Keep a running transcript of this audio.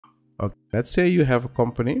Okay, let's say you have a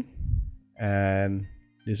company and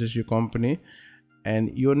this is your company and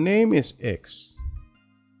your name is X.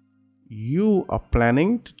 You are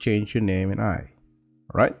planning to change your name in I,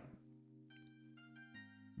 right?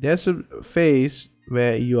 There's a phase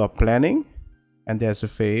where you are planning and there's a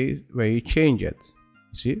phase where you change it.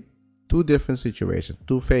 You see, two different situations,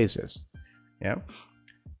 two phases. Yeah.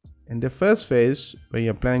 In the first phase, when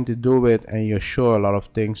you're planning to do it and you're sure a lot of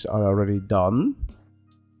things are already done,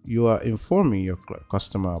 you are informing your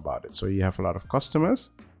customer about it. So you have a lot of customers,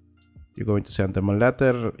 you're going to send them a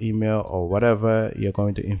letter, email, or whatever. You're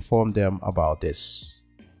going to inform them about this.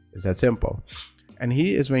 It's that simple. And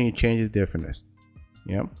here is when you change the definition.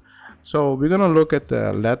 Yeah. So we're gonna look at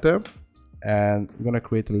the letter, and we're gonna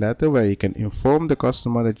create a letter where you can inform the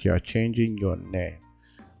customer that you are changing your name.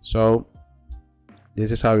 So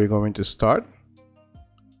this is how we're going to start.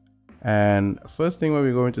 And first thing where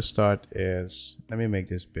we're going to start is, let me make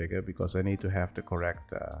this bigger because I need to have the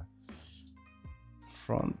correct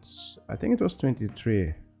fronts. I think it was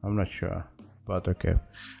 23, I'm not sure, but okay.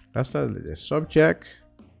 Let's start with the subject.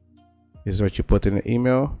 This is what you put in the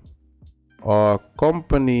email. Our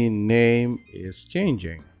company name is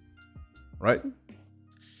changing, right?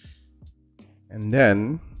 And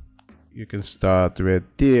then you can start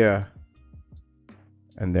with dear,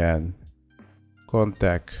 and then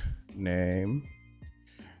contact name,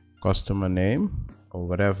 customer name, or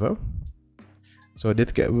whatever. So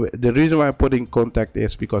the reason why I put in contact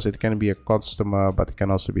is because it can be a customer, but it can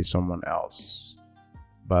also be someone else.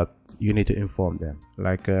 But you need to inform them,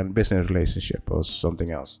 like a business relationship or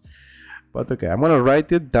something else. But okay, I'm gonna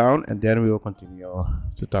write it down and then we will continue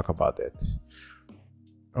to talk about it.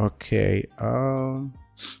 Okay,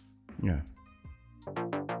 yeah.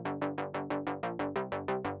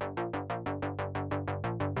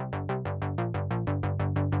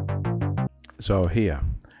 So here,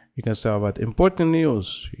 you can start with important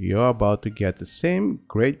news. You're about to get the same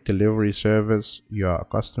great delivery service you are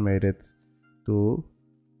accustomed to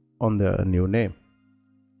under a new name.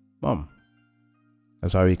 Boom.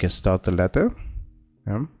 That's how you can start the letter.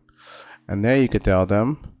 Yeah. And then you can tell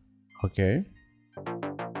them, okay,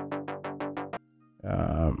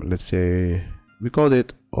 let's say we called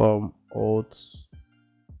it old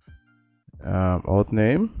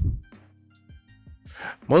name.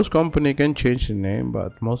 Most company can change the name,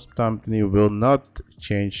 but most company will not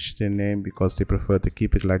change the name because they prefer to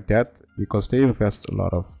keep it like that, because they invest a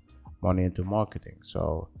lot of money into marketing.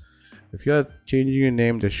 So if you are changing your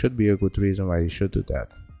name, there should be a good reason why you should do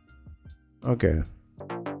that. Okay,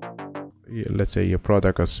 let's say your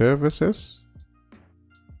product or services,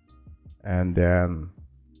 and then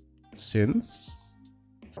since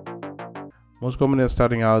most companies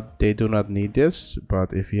starting out, they do not need this,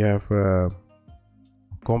 but if you have a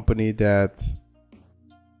company that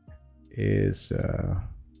is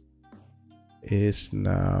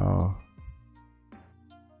now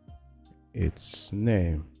its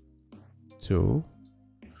name to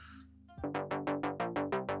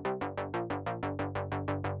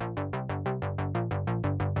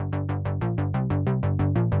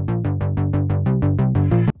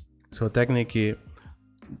so technically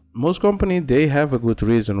most companies, they have a good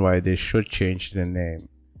reason why they should change the name.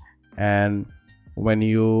 And when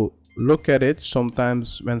you look at it,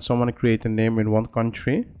 sometimes when someone creates a name in one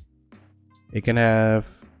country, it can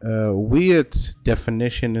have a weird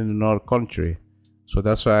definition in another country. So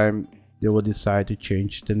that's why they will decide to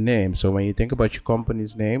change the name. So when you think about your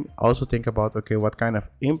company's name, also think about, okay, what kind of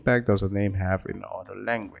impact does a name have in other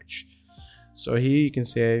language? So here you can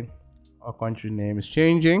say our country name is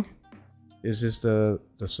changing. This is the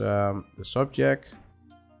subject,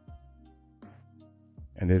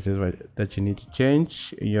 and this is what that you need to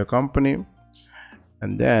change in your company.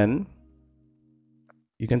 And then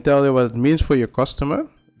you can tell them what it means for your customer,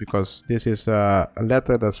 because this is a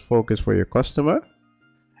letter that's focused for your customer.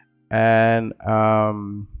 And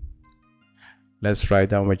let's write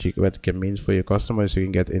down what it can mean for your customer, so you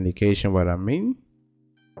can get indication what I mean.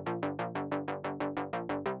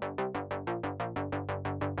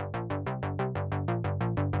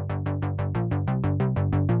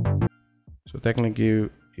 So technically,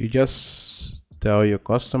 you just tell your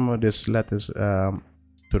customer this letter to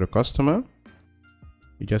the customer.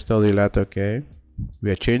 You just tell the letter, okay,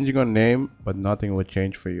 we are changing our name, but nothing will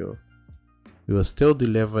change for you. We will still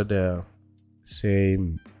deliver the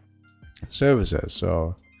same services.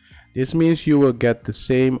 So this means you will get the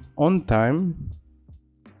same on-time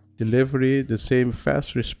delivery, the same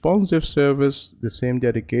fast responsive service, the same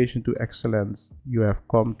dedication to excellence you have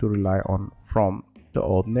come to rely on from the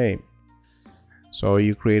old name. So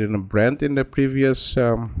you created a brand in the previous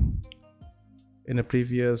in a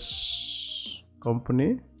previous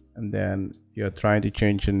company, and then you're trying to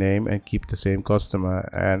change the name and keep the same customer,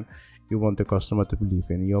 and you want the customer to believe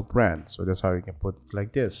in your brand. So that's how you can put it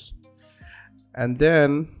like this. And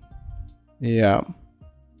then yeah,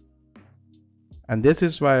 and this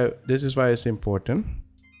is why it's important.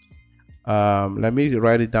 Let me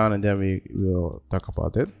write it down and then we will talk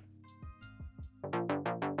about it.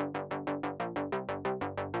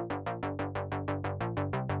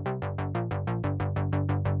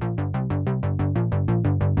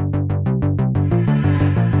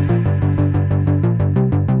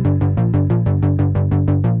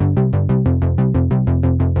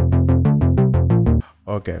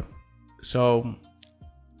 Okay, so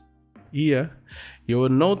here you will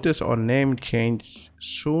notice our name change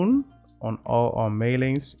soon on all our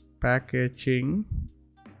mailings, packaging,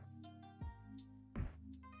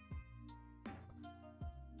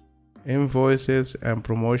 invoices, and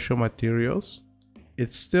promotional materials.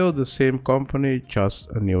 It's still the same company,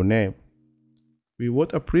 just a new name. We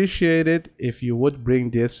would appreciate it if you would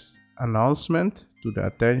bring this announcement to the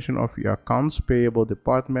attention of your accounts payable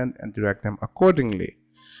department and direct them accordingly.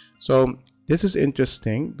 So this is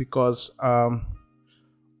interesting because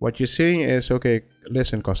what you're saying is, okay,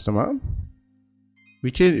 listen, customer,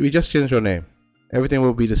 we just changed your name. Everything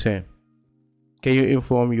will be the same. Can you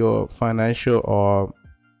inform your financial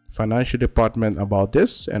department about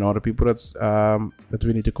this and other people that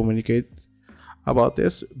we need to communicate about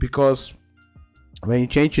this? Because when you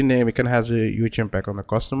change your name, it can have a huge impact on the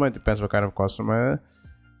customer. It depends what kind of customer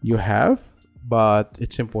you have, but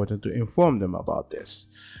it's important to inform them about this.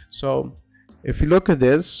 So if you look at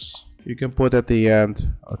this, you can put at the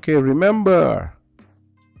end, okay, remember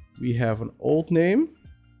we have an old name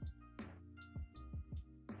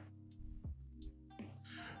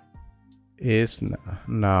is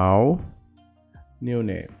now new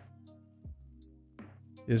name.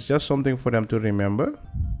 It's just something for them to remember,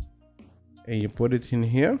 and you put it in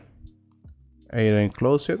here and you then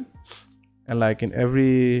close it. And like in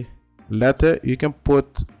every letter, you can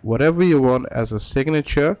put whatever you want as a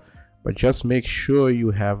signature, but just make sure you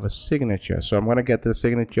have a signature. So I'm going to get the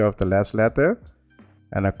signature of the last letter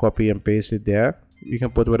and I copy and paste it there. You can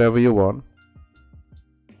put whatever you want,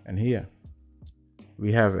 and here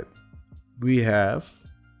we have it. We have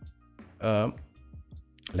a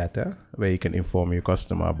letter where you can inform your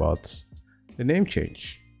customer about the name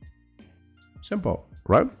change. Simple,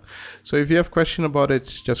 right? So if you have question about it,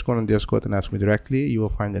 just go on Discord and ask me directly. You will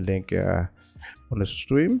find the link on the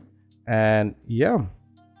stream. And yeah,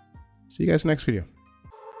 see you guys next video.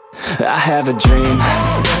 I have a dream,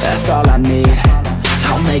 that's all I need.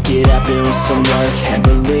 I'll make it happen with some work and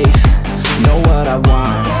belief. Know what I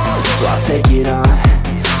want, so I'll take it on.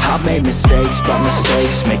 I've made mistakes, but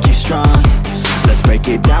mistakes make you strong. Let's break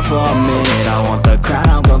it down for a minute. I want the crown,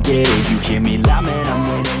 I'm gon' get it. You hear me loud, man, I'm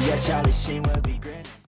winning. Yeah, Charlie Sheen will be great.